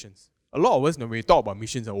terms of missions? A lot of us, when we talk about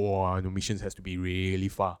missions, missions has to be really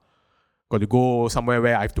far. Got to go somewhere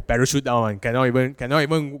where I have to parachute down and cannot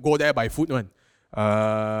even go there by foot. And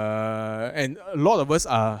a lot of us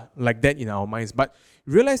are like that in our minds. But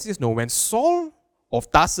realize this, when Saul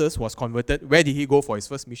of Tarsus was converted, where did he go for his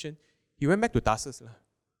first mission? He went back to Tarsus.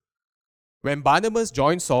 When Barnabas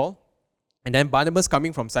joined Saul, and then Barnabas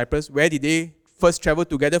coming from Cyprus, where did they first travel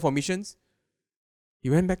together for missions? He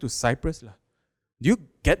went back to Cyprus. Do you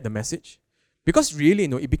get the message? Because really,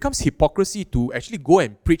 it becomes hypocrisy to actually go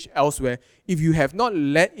and preach elsewhere if you have not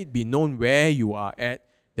let it be known where you are at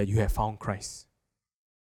that you have found Christ.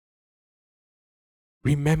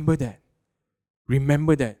 Remember that.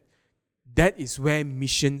 Remember that. That is where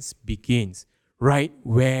missions begins, right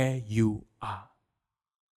where you are.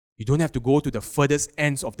 You don't have to go to the furthest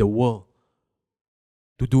ends of the world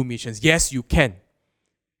to do missions. Yes, you can,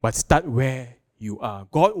 but start where you are.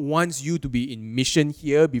 God wants you to be in mission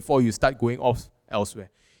here before you start going off elsewhere.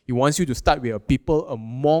 He wants you to start with a people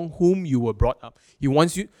among whom you were brought up. He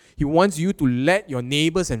wants you to let your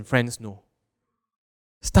neighbors and friends know.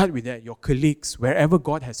 Start with that, your colleagues, wherever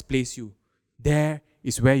God has placed you. There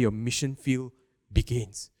is where your mission field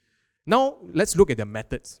begins. Now, let's look at the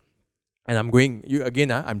methods. And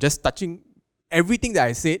I'm just touching everything that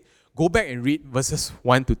I said. Go back and read verses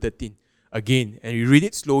 1 to 13. again, and you read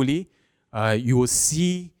it slowly, you will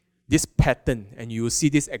see this pattern and you will see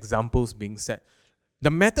these examples being set. The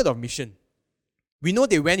method of mission. We know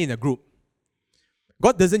they went in a group.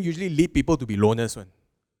 God doesn't usually lead people to be loners,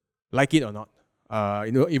 like it or not.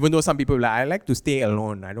 Even though some people are like, I like to stay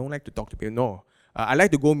alone. I don't like to talk to people. No, I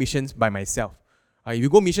like to go missions by myself. If you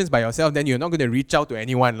go missions by yourself, then you're not going to reach out to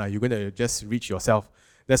anyone. You're going to just reach yourself.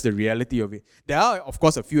 That's the reality of it. There are, of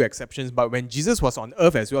course, a few exceptions, but when Jesus was on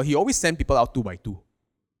earth as well, he always sent people out 2 by 2.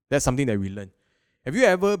 That's something that we learn. Have you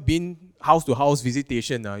ever been house-to-house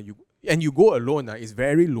visitation, and you go alone? It's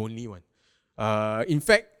very lonely one. In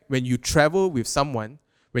fact, when you travel with someone,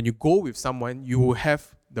 when you go with someone, you will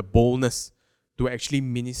have the boldness to actually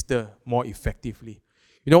minister more effectively.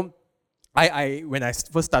 I when I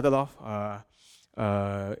first started off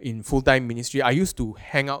in full-time ministry, I used to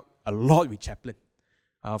hang out a lot with chaplain.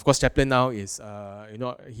 Of course, chaplain now is,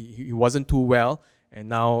 he wasn't too well, and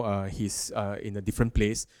now he's in a different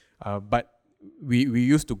place. But we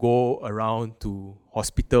used to go around to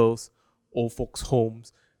hospitals, old folks'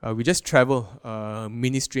 homes. We just travel,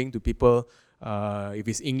 ministering to people. If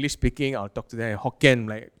it's English speaking, I'll talk to them. Hokkien,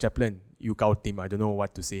 like chaplain, you kao tim. I don't know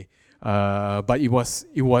what to say. But it was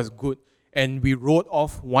good, and we wrote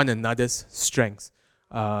off one another's strengths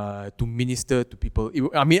to minister to people.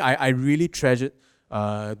 I really treasured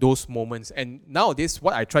those moments. And nowadays,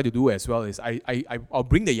 what I try to do as well is I'll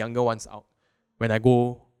bring the younger ones out when I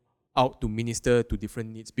go out to minister to different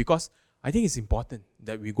needs, because I think it's important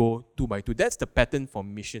that we go 2 by 2. That's the pattern for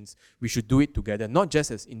missions. We should do it together, not just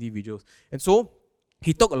as individuals. And so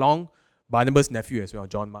he took along Barnabas' nephew as well,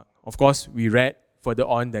 John Mark. Of course, we read further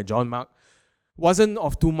on that John Mark wasn't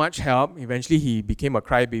of too much help. Eventually, he became a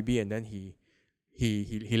crybaby, and then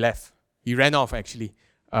he left. He ran off, actually.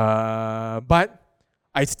 But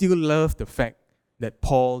I still love the fact that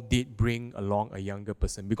Paul did bring along a younger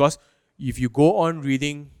person, because if you go on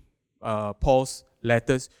reading Paul's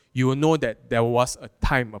letters, you will know that there was a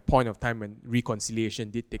point of time when reconciliation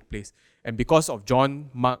did take place. And because of John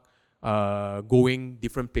Mark going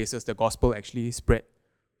different places, the gospel actually spread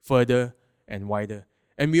further and wider.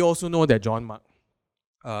 And we also know that John Mark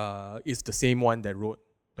is the same one that wrote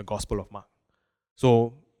the Gospel of Mark.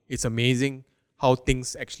 So it's amazing how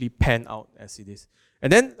things actually pan out as it is.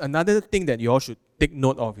 And then another thing that you all should take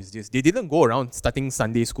note of is this. They didn't go around starting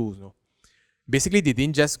Sunday schools. Basically, they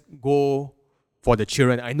didn't just go for the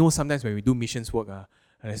children. I know sometimes when we do missions work,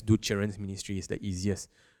 let's do children's ministry. It's the easiest.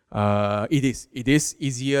 It is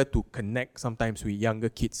easier to connect sometimes with younger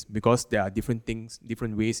kids, because there are different things,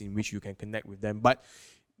 different ways in which you can connect with them. But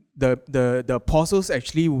the apostles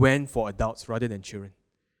actually went for adults rather than children.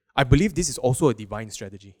 I believe this is also a divine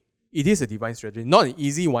strategy. It is a divine strategy, not an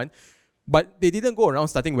easy one, but they didn't go around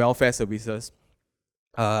starting welfare services,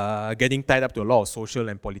 getting tied up to a lot of social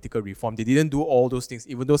and political reform. They didn't do all those things,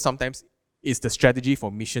 even though sometimes it's the strategy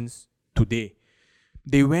for missions today.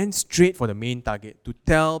 They went straight for the main target, to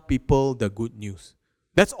tell people the good news.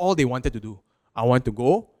 That's all they wanted to do. I want to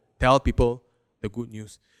go tell people the good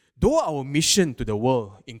news. Though our mission to the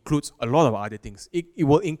world includes a lot of other things, it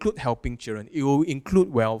will include helping children, it will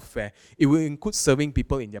include welfare, it will include serving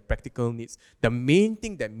people in their practical needs. The main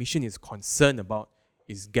thing that mission is concerned about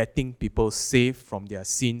is getting people saved from their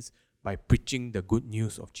sins by preaching the good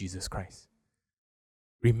news of Jesus Christ.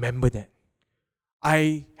 Remember that.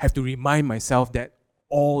 I have to remind myself that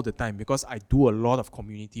all the time, because I do a lot of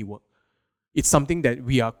community work. It's something that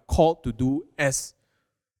we are called to do as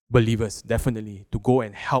believers, definitely, to go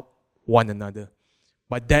and help one another.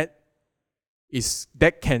 But that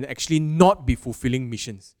can actually not be fulfilling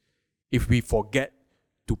missions if we forget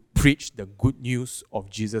to preach the good news of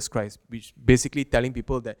Jesus Christ, which basically telling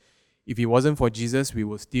people that if it wasn't for Jesus, we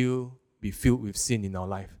will still be filled with sin in our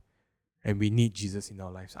life. And we need Jesus in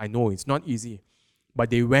our lives. I know it's not easy, but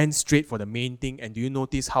they went straight for the main thing. And do you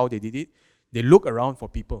notice how they did it? They look around for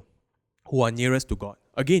people who are nearest to God.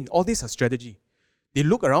 Again, all this is strategy. They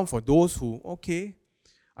look around for those who,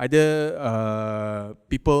 either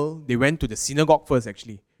people, they went to the synagogue first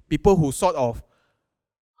actually. People who sort of,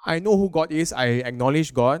 I know who God is, I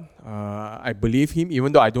acknowledge God, I believe Him,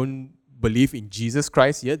 even though I don't believe in Jesus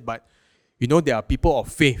Christ yet, but there are people of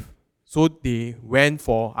faith. So they went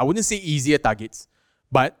for, I wouldn't say easier targets,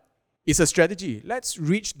 but it's a strategy. Let's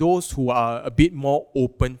reach those who are a bit more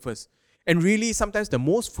open first. And really, sometimes the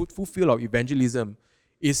most fruitful field of evangelism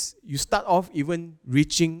is you start off even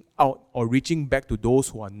reaching out or reaching back to those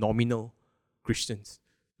who are nominal Christians.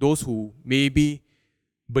 Those who maybe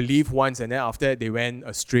believe once and then after that they went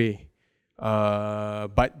astray.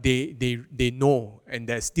 But they know, and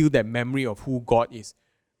there's still that memory of who God is.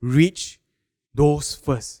 Reach those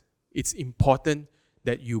first. It's important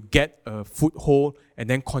that you get a foothold and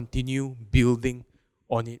then continue building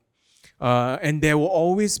on it. And there will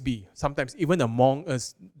always be, sometimes even among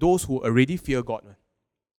us, those who already fear God.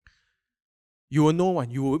 You will know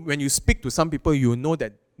when you speak to some people, you will know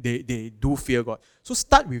that they do fear God. So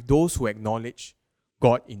start with those who acknowledge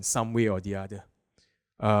God in some way or the other.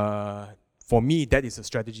 For me, that is a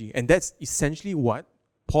strategy. And that's essentially what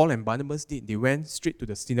Paul and Barnabas did. They went straight to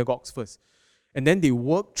the synagogues first. And then they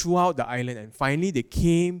worked throughout the island. And finally they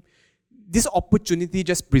came. This opportunity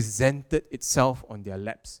just presented itself on their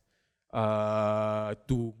laps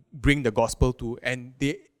to bring the gospel to. And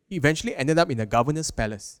they eventually ended up in the governor's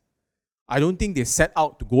palace. I don't think they set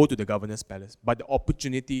out to go to the governor's palace, but the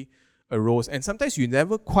opportunity arose. And sometimes you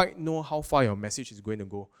never quite know how far your message is going to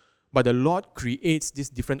go. But the Lord creates these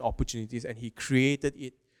different opportunities, and He created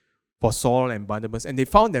it for Saul and Barnabas. And they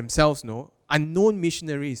found themselves, unknown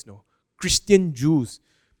missionaries, Christian Jews,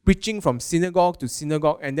 preaching from synagogue to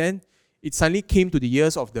synagogue. And then it suddenly came to the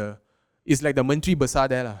ears of it's like the Menteri Besar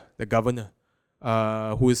there, the governor,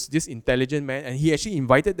 who is this intelligent man. And he actually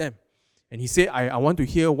invited them. And he said, I want to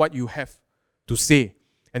hear what you have to say.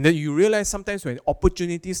 And then you realize sometimes when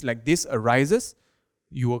opportunities like this arises,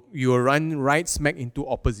 you will run right smack into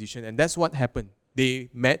opposition. And that's what happened. They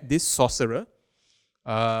met this sorcerer,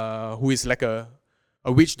 who is like a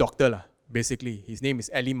witch doctor, basically. His name is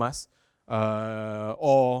Elymas.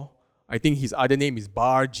 Or I think his other name is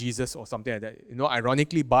Bar Jesus or something like that.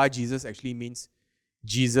 Ironically, Bar Jesus actually means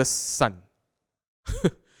Jesus' son.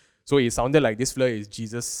 So it sounded like this fella is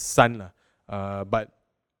Jesus' son. But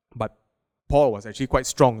Paul was actually quite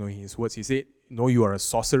strong in his words. He said, you are a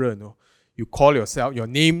sorcerer. You call yourself, your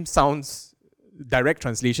name sounds, direct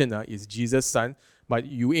translation is Jesus' son, but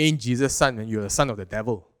you ain't Jesus' son and you're the son of the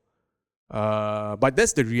devil. But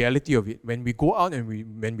that's the reality of it. When we go out and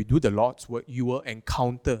when we do the Lord's work, you will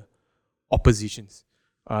encounter oppositions.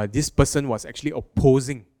 This person was actually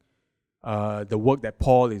opposing the work that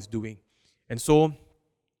Paul is doing. And so,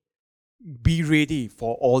 be ready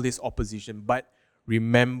for all this opposition, but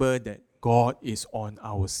remember that God is on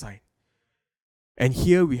our side. And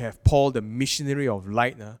here we have Paul, the missionary of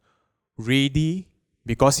light, ready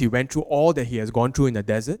because he went through all that he has gone through in the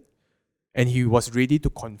desert, and he was ready to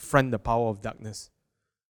confront the power of darkness.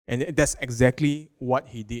 And that's exactly what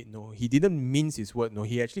he did. He didn't mince his word.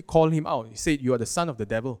 He actually called him out. He said, you are the son of the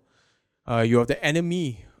devil. You are the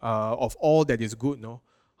enemy of all that is good.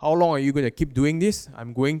 How long are you going to keep doing this?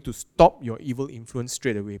 I'm going to stop your evil influence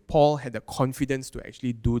straight away. Paul had the confidence to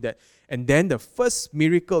actually do that. And then the first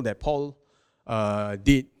miracle that Paul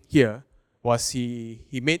did here was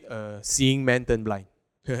he made a seeing man turn blind.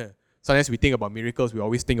 Sometimes we think about miracles, we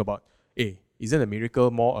always think about, isn't a miracle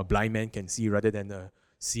more a blind man can see rather than a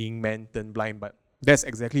seeing man turn blind? But that's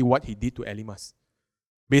exactly what he did to Elymas.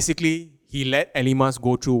 Basically, he let Elymas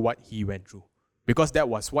go through what he went through. Because that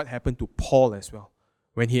was what happened to Paul as well.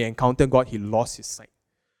 When he encountered God, he lost his sight.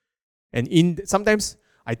 And sometimes,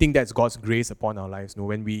 I think that's God's grace upon our lives.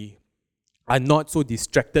 When we are not so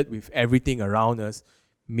distracted with everything around us,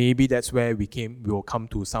 maybe that's where we will come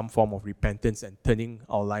to some form of repentance and turning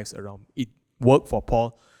our lives around. It worked for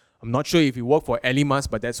Paul. I'm not sure if it worked for Elymas,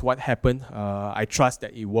 but that's what happened. I trust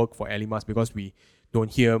that it worked for Elymas because we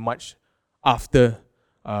don't hear much after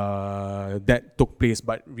that took place.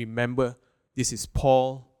 But remember, this is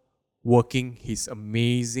Paul working his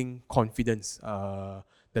amazing confidence that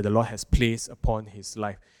the Lord has placed upon his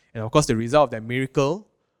life. And of course, the result of that miracle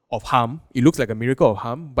of harm, it looks like a miracle of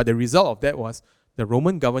harm, but the result of that was the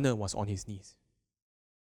Roman governor was on his knees.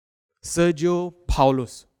 Sergius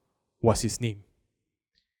Paulus was his name.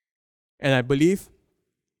 And I believe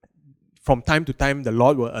from time to time, the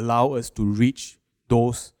Lord will allow us to reach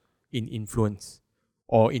those in influence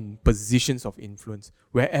or in positions of influence,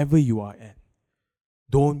 wherever you are at.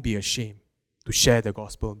 Don't be ashamed to share the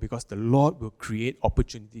gospel because the Lord will create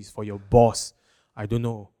opportunities for your boss. I don't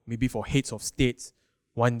know, maybe for heads of states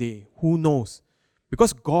one day. Who knows?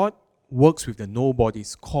 Because God works with the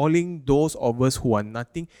nobodies, calling those of us who are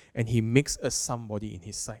nothing, and He makes us somebody in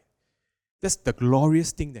His sight. That's the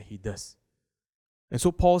glorious thing that He does. And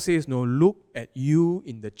so Paul says, look at you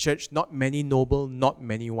in the church, not many noble, not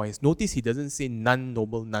many wise. Notice he doesn't say none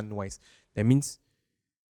noble, none wise. That means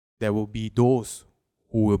there will be those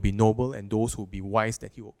who will be noble and those who will be wise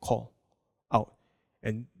that He will call out.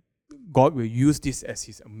 And God will use this as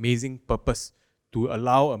His amazing purpose to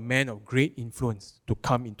allow a man of great influence to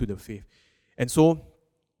come into the faith. And so,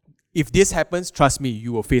 if this happens, trust me,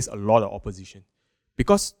 you will face a lot of opposition.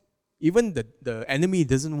 Because even the enemy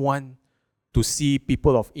doesn't want to see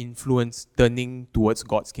people of influence turning towards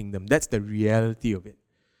God's kingdom. That's the reality of it.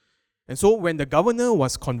 And so, when the governor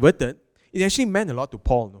was converted, it actually meant a lot to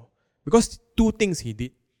Paul, no? Because two things he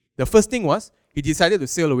did. The first thing was, he decided to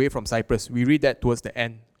sail away from Cyprus. We read that towards the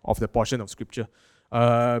end of the portion of scripture.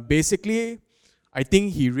 Basically, I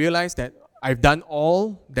think he realized that I've done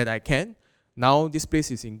all that I can. Now this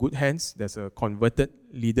place is in good hands. There's a converted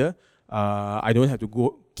leader. I don't have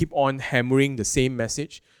to keep on hammering the same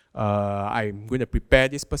message. I'm going to prepare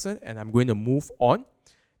this person and I'm going to move on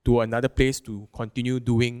to another place to continue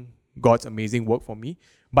doing God's amazing work for me.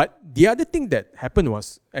 But the other thing that happened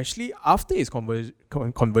was, actually after his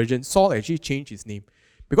conversion, Saul actually changed his name.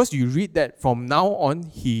 Because you read that from now on,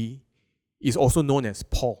 he is also known as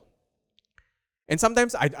Paul. And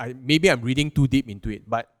sometimes, maybe I'm reading too deep into it,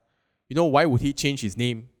 but why would he change his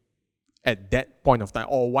name at that point of time?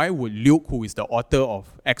 Or why would Luke, who is the author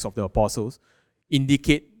of Acts of the Apostles,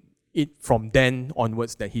 indicate it from then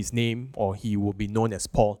onwards that his name, or he will be known as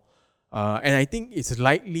Paul? And I think it's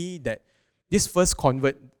likely that this first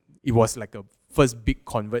convert, it was like a first big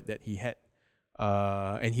convert that he had.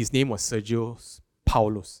 And his name was Sergius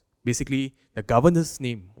Paulus. Basically, the governor's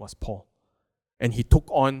name was Paul. And he took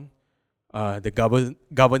on the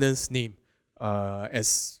governor's name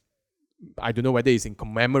as, I don't know whether it's in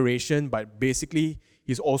commemoration, but basically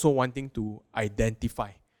he's also wanting to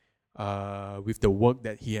identify with the work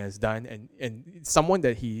that he has done, and someone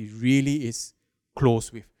that he really is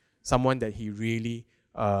close with, someone that he really,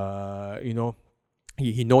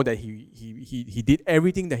 he know that he did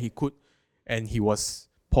everything that he could, and he was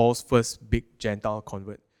Paul's first big Gentile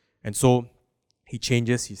convert. And so he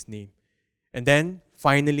changes his name. And then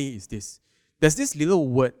finally is this. There's this little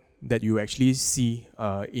word that you actually see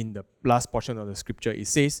in the last portion of the scripture. It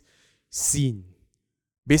says, seen.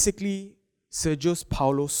 Basically, Sergius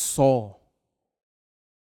Paulus saw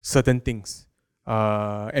certain things.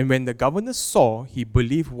 And when the governor saw, he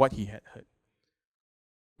believed what he had heard.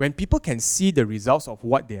 When people can see the results of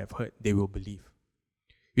what they have heard, they will believe.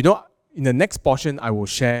 In the next portion, I will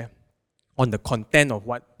share on the content of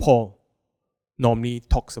what Paul normally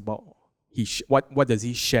talks about. What does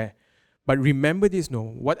he share? But remember this,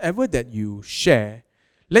 whatever that you share,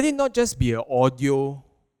 let it not just be an audio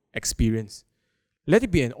experience. Let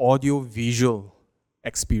it be an audio-visual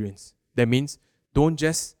experience. That means don't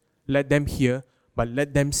just let them hear, but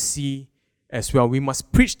let them see as well. We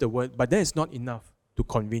must preach the word, but that is not enough to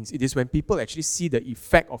convince. It is when people actually see the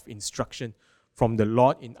effect of instruction from the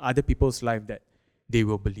Lord in other people's life that they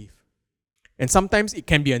will believe. And sometimes it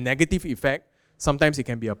can be a negative effect. Sometimes it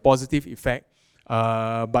can be a positive effect.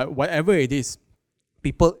 But whatever it is,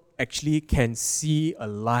 people actually can see a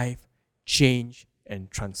life change and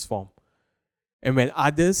transform. And when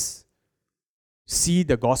others see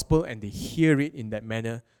the gospel and they hear it in that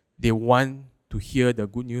manner, they want to hear the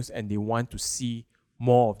good news and they want to see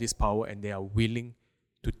more of this power, and they are willing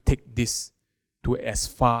to take this to as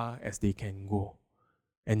far as they can go.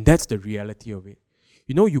 And that's the reality of it.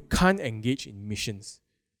 You can't engage in missions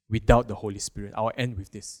without the Holy Spirit. I'll end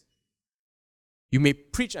with this. You may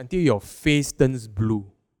preach until your face turns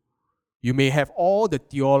blue. You may have all the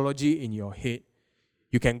theology in your head.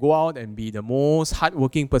 You can go out and be the most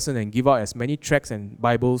hardworking person and give out as many tracts and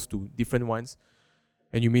Bibles to different ones.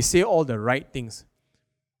 And you may say all the right things.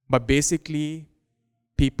 But basically,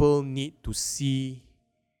 people need to see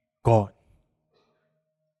God.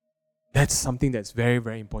 That's something that's very,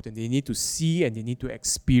 very important. They need to see and they need to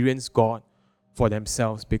experience God for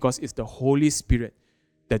themselves, because it's the Holy Spirit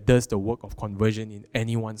that does the work of conversion in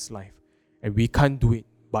anyone's life. And we can't do it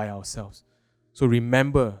by ourselves. So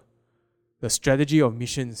remember, the strategy of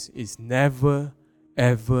missions is never,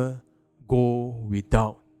 ever go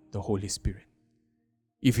without the Holy Spirit.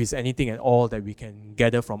 If it's anything at all that we can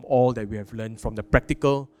gather from all that we have learned, from the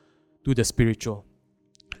practical to the spiritual,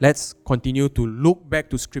 let's continue to look back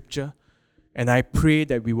to Scripture, and I pray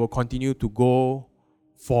that we will continue to go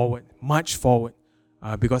forward, march forward,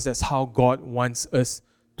 because that's how God wants us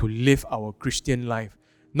to live our Christian life.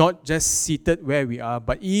 Not just seated where we are,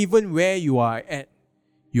 but even where you are at,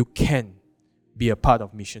 you can be a part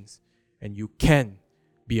of missions, and you can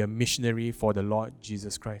be a missionary for the Lord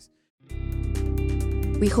Jesus Christ.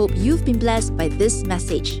 We hope you've been blessed by this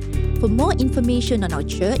message. For more information on our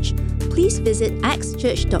church, please visit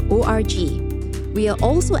axchurch.org. We are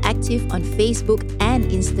also active on Facebook and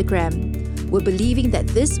Instagram. We're believing that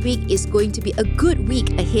this week is going to be a good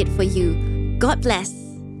week ahead for you. God bless.